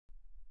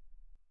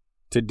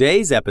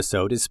Today's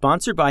episode is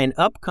sponsored by an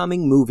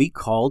upcoming movie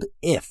called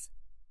If.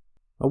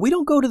 We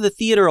don't go to the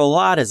theater a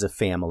lot as a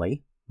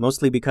family,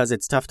 mostly because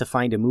it's tough to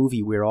find a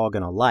movie we're all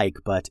going to like,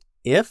 but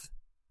If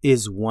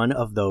is one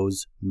of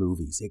those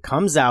movies. It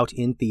comes out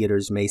in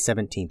theaters May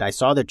 17th. I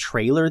saw the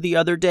trailer the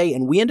other day,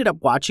 and we ended up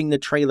watching the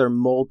trailer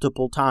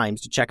multiple times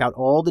to check out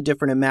all the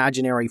different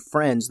imaginary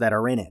friends that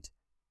are in it.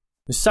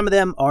 Some of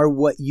them are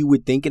what you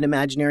would think an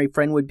imaginary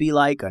friend would be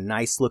like, a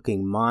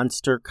nice-looking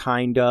monster,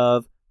 kind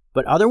of.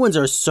 But other ones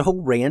are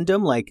so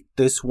random, like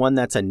this one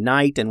that's a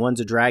knight and one's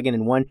a dragon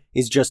and one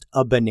is just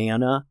a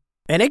banana.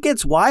 And it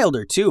gets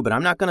wilder too, but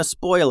I'm not going to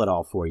spoil it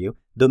all for you.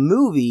 The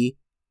movie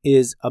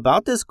is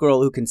about this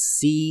girl who can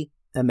see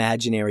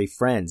imaginary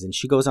friends, and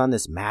she goes on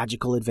this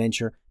magical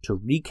adventure to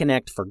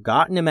reconnect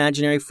forgotten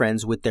imaginary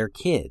friends with their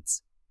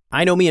kids.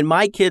 I know me and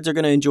my kids are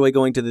going to enjoy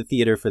going to the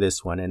theater for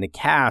this one, and the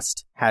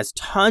cast has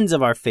tons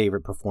of our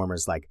favorite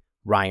performers like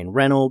Ryan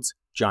Reynolds,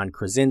 John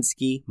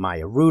Krasinski,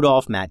 Maya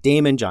Rudolph, Matt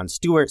Damon, Jon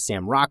Stewart,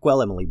 Sam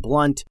Rockwell, Emily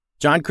Blunt.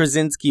 John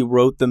Krasinski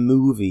wrote the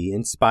movie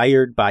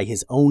inspired by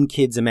his own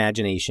kid's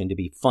imagination to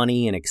be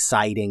funny and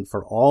exciting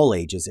for all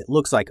ages. It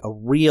looks like a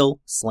real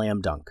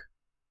slam dunk.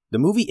 The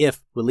movie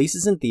If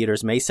releases in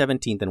theaters May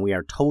 17th, and we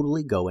are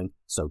totally going,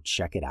 so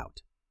check it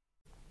out.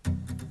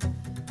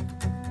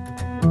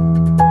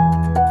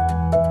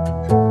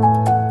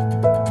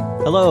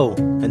 Hello,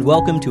 and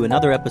welcome to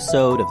another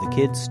episode of the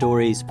Kids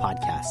Stories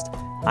Podcast.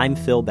 I'm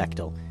Phil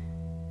Bechtel.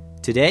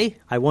 Today,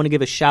 I want to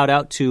give a shout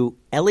out to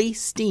Ellie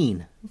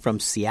Steen from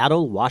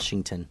Seattle,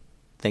 Washington.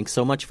 Thanks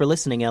so much for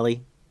listening,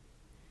 Ellie.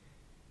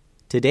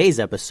 Today's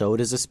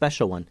episode is a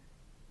special one.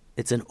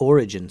 It's an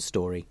origin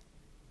story.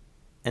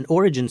 An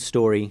origin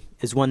story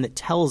is one that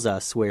tells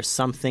us where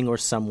something or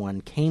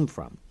someone came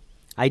from.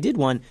 I did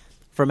one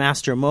for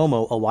Master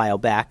Momo a while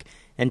back,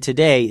 and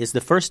today is the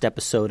first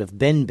episode of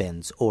Ben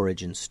Ben's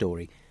origin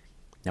story.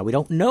 Now, we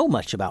don't know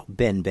much about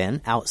Ben Ben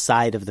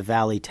outside of the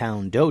Valley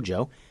Town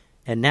Dojo,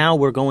 and now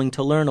we're going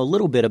to learn a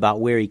little bit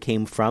about where he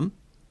came from,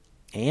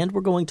 and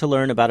we're going to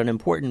learn about an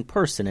important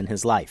person in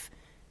his life,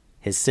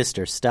 his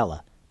sister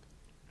Stella.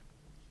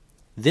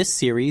 This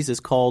series is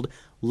called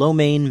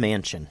Lo-Mein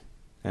Mansion,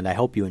 and I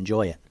hope you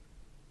enjoy it.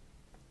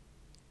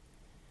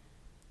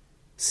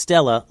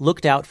 Stella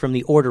looked out from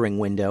the ordering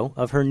window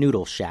of her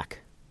noodle shack.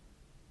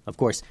 Of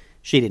course,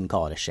 she didn't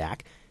call it a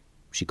shack.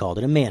 She called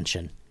it a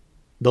mansion.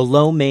 The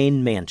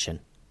Lo-Mein Mansion.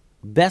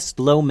 Best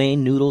lo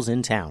mein noodles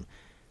in town.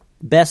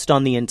 Best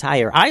on the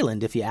entire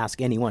island if you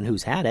ask anyone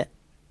who's had it.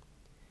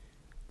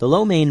 The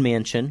Lo-Mein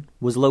Mansion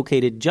was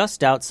located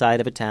just outside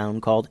of a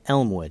town called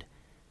Elmwood.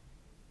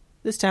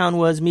 This town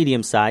was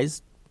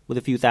medium-sized, with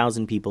a few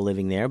thousand people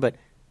living there, but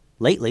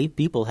lately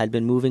people had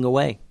been moving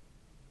away.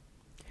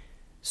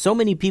 So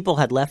many people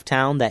had left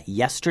town that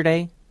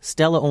yesterday,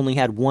 Stella only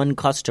had one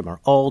customer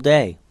all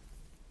day.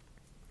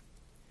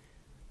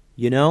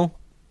 "You know,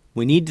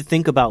 we need to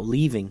think about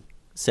leaving,"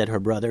 said her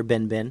brother,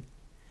 Ben Ben.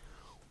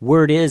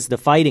 "Word is the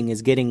fighting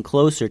is getting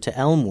closer to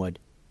Elmwood.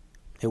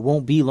 It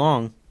won't be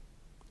long."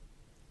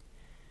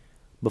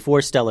 Before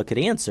Stella could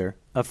answer,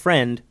 a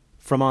friend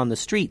from on the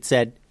street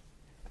said,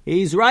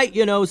 "He's right,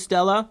 you know,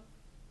 Stella."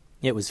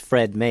 It was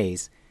Fred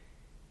Mays.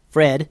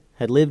 Fred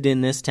had lived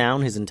in this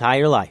town his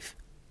entire life.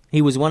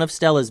 He was one of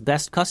Stella's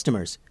best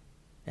customers,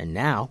 and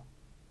now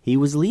he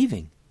was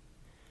leaving.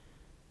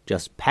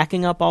 Just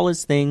packing up all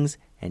his things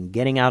and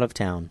getting out of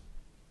town.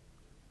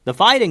 "The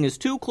fighting is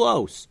too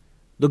close.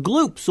 The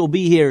Gloops will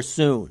be here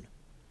soon.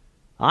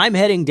 I'm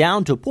heading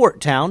down to Port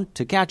Town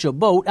to catch a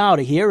boat out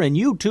of here, and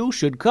you two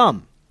should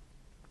come."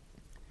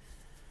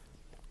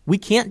 "We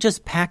can't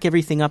just pack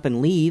everything up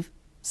and leave,"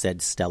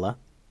 said Stella.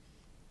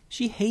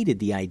 She hated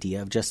the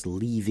idea of just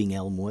leaving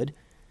Elmwood.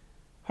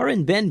 Her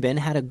and Ben Ben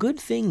had a good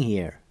thing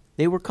here.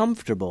 They were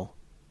comfortable.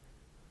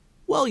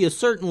 "Well, you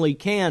certainly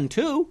can,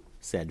 too,"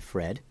 said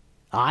Fred.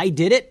 "I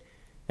did it,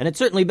 and it's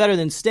certainly better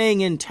than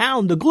staying in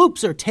town. The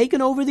Gloops are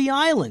taking over the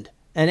island,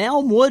 and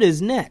Elmwood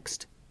is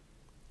next."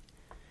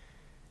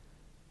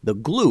 The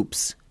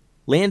Gloops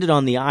landed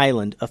on the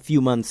island a few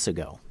months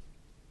ago.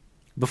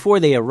 Before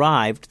they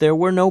arrived, there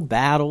were no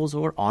battles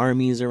or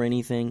armies or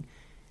anything.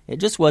 It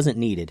just wasn't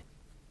needed.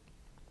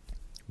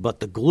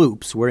 But the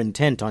Gloops were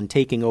intent on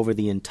taking over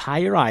the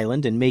entire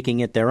island and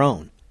making it their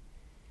own.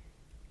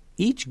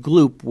 Each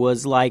Gloop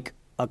was like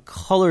a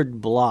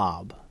colored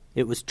blob.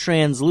 It was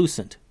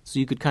translucent, so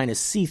you could kind of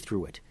see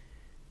through it.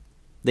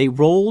 They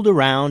rolled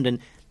around, and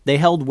they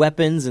held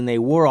weapons, and they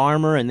wore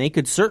armor, and they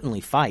could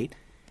certainly fight.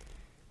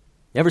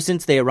 Ever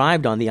since they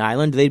arrived on the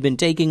island, they'd been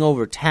taking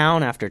over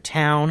town after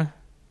town,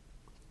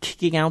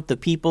 kicking out the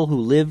people who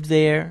lived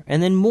there,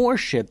 and then more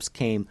ships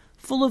came,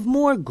 full of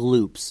more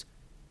Gloops.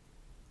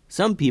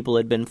 Some people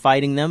had been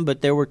fighting them,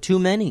 but there were too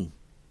many.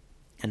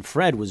 And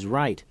Fred was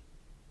right.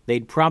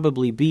 They'd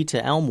probably be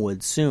to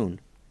Elmwood soon.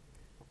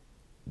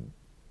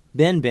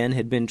 Ben Ben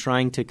had been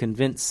trying to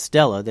convince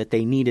Stella that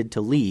they needed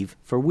to leave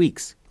for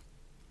weeks.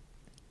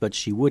 But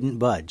she wouldn't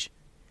budge.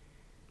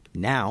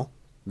 Now,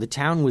 the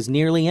town was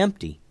nearly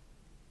empty.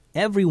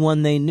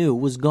 Everyone they knew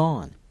was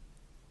gone.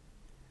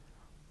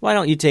 "Why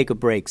don't you take a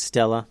break,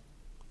 Stella?"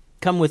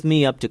 "Come with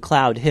me up to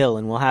Cloud Hill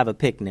and we'll have a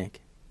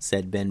picnic,"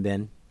 said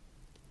Ben-Ben.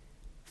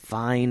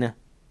 "Fine,"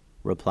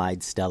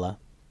 replied Stella.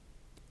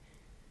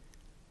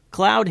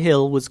 Cloud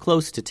Hill was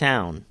close to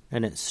town,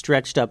 and it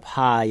stretched up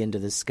high into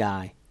the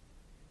sky.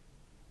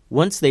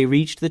 Once they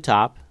reached the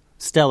top,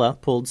 Stella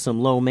pulled some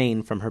lo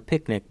mein from her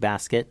picnic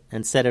basket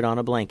and set it on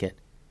a blanket.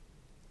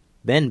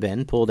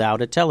 Ben-Ben pulled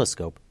out a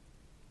telescope.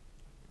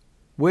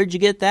 "Where'd you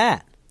get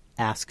that?"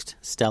 asked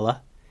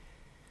Stella.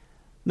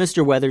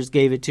 "Mr. Weathers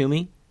gave it to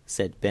me,"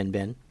 said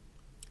Ben-Ben.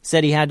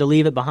 "Said he had to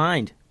leave it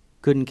behind.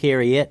 Couldn't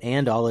carry it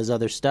and all his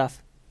other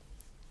stuff."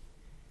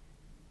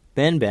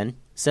 Ben-Ben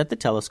set the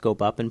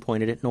telescope up and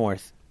pointed it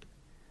north.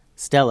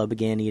 Stella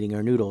began eating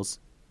her noodles.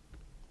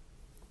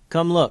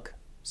 "Come look,"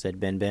 said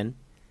Ben-Ben.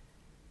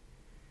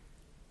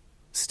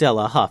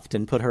 Stella huffed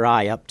and put her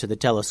eye up to the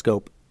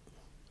telescope.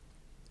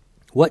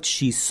 What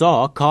she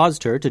saw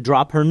caused her to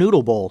drop her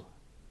noodle bowl.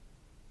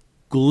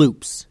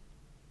 Gloops.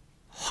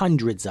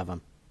 Hundreds of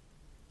them.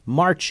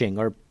 Marching,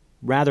 or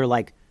rather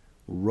like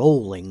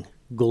rolling,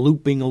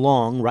 glooping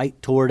along right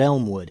toward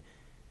Elmwood.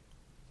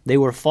 They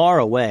were far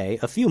away,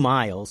 a few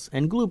miles,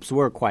 and gloops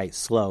were quite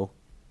slow.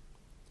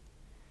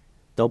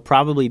 "They'll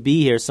probably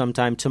be here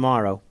sometime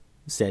tomorrow,"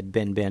 said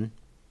Ben-Ben.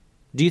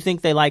 "Do you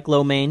think they like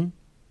lo mein?"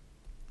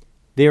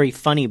 "Very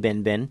funny,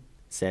 Ben-Ben,"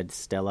 said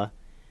Stella.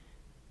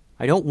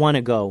 "I don't want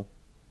to go."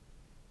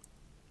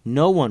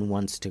 "No one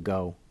wants to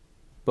go,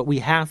 but we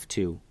have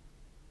to.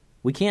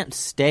 We can't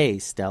stay,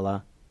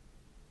 Stella."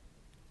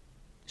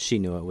 She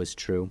knew it was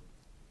true.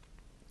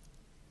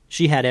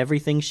 She had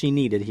everything she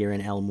needed here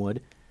in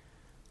Elmwood.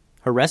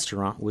 Her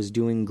restaurant was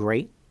doing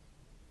great.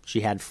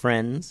 She had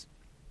friends.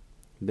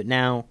 But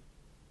now,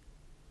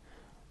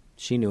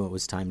 she knew it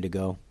was time to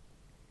go.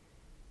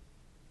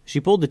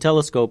 She pulled the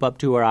telescope up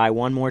to her eye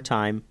one more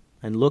time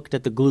and looked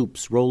at the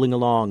gloops rolling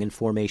along in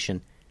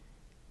formation.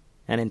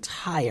 An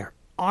entire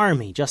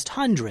army, just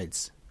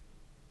hundreds.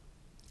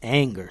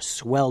 Anger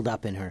swelled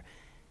up in her,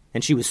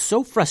 and she was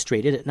so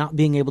frustrated at not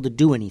being able to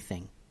do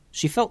anything.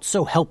 She felt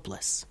so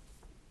helpless.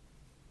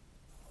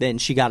 Then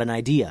she got an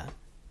idea.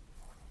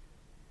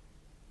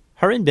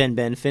 Her and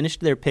Ben-Ben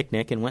finished their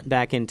picnic and went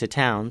back into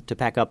town to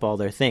pack up all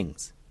their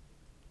things.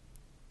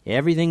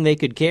 Everything they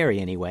could carry,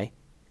 anyway.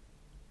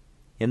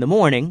 In the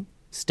morning,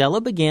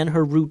 Stella began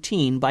her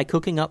routine by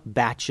cooking up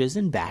batches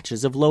and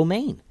batches of lo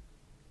mein.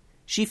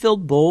 She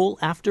filled bowl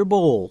after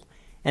bowl,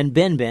 and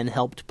Ben-Ben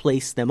helped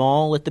place them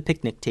all at the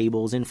picnic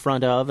tables in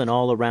front of and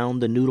all around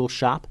the noodle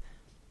shop.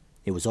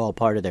 It was all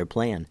part of their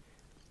plan.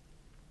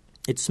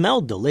 It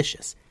smelled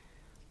delicious.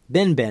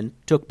 Ben-Ben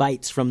took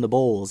bites from the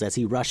bowls as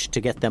he rushed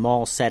to get them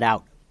all set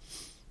out.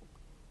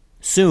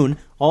 Soon,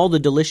 all the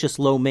delicious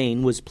lo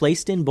mein was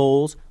placed in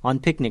bowls on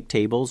picnic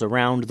tables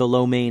around the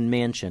lo mein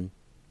mansion.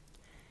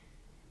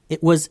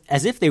 It was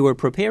as if they were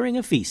preparing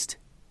a feast,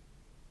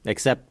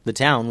 except the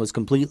town was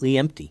completely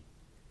empty.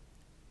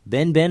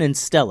 Ben-Ben and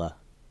Stella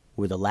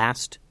were the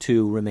last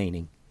two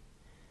remaining.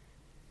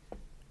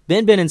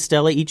 Ben-Ben and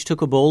Stella each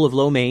took a bowl of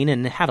lo mein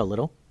and had a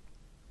little.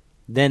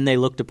 Then they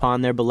looked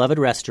upon their beloved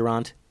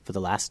restaurant for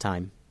the last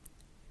time.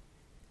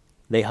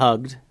 They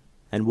hugged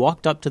and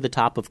walked up to the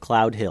top of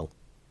Cloud Hill.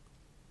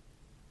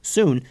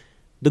 Soon,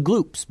 the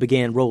gloops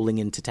began rolling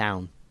into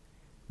town.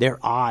 Their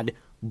odd,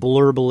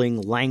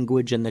 blurbling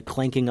language and the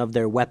clanking of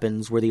their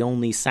weapons were the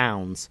only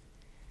sounds.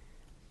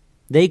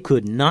 They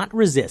could not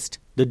resist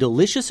the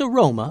delicious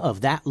aroma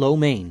of that lo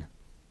mein.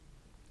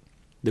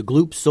 The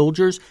gloop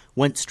soldiers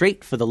went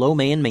straight for the lo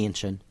mein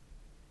mansion.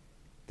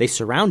 They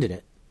surrounded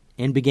it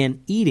and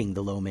began eating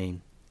the lo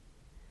mein.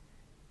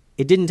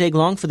 It didn't take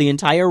long for the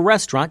entire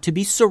restaurant to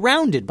be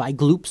surrounded by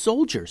gloop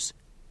soldiers.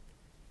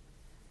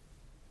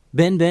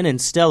 Ben-Ben and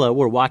Stella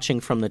were watching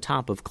from the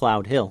top of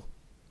Cloud Hill.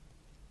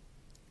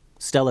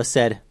 Stella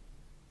said,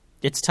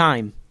 "It's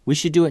time. We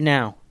should do it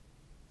now."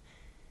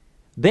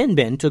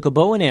 Ben-Ben took a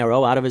bow and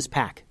arrow out of his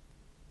pack.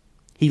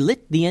 He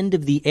lit the end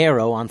of the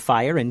arrow on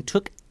fire and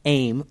took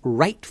aim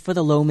right for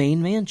the lo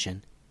mein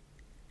mansion.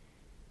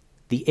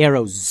 The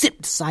arrow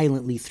zipped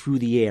silently through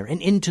the air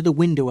and into the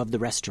window of the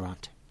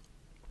restaurant.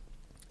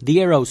 The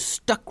arrow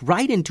stuck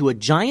right into a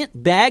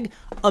giant bag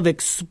of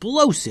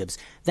explosives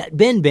that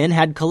Ben-Ben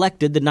had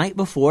collected the night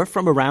before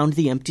from around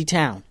the empty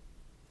town.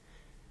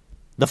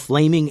 The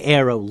flaming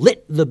arrow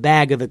lit the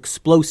bag of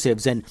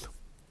explosives and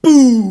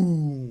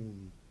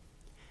boom!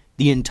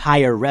 The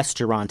entire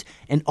restaurant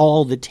and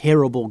all the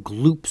terrible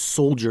gloop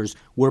soldiers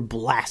were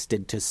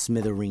blasted to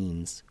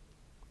smithereens.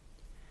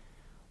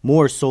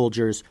 More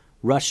soldiers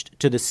rushed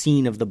to the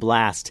scene of the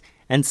blast,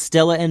 and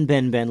Stella and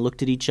Ben-Ben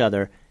looked at each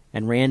other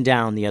and ran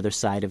down the other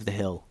side of the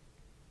hill,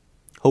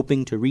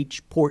 hoping to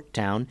reach Port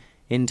Town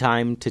in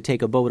time to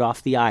take a boat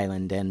off the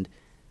island and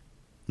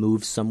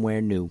move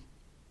somewhere new.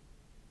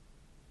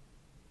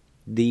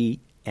 The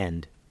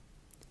end.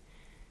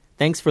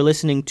 Thanks for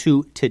listening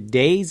to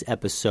today's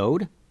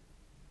episode.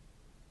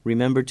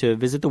 Remember to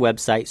visit the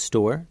website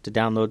store to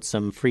download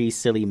some free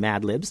silly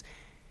Mad Libs.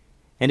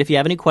 And if you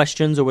have any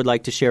questions or would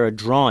like to share a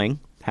drawing,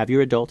 have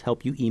your adult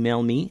help you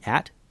email me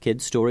at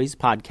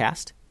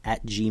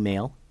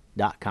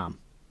kidstoriespodcast@gmail.com.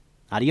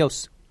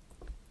 Adios.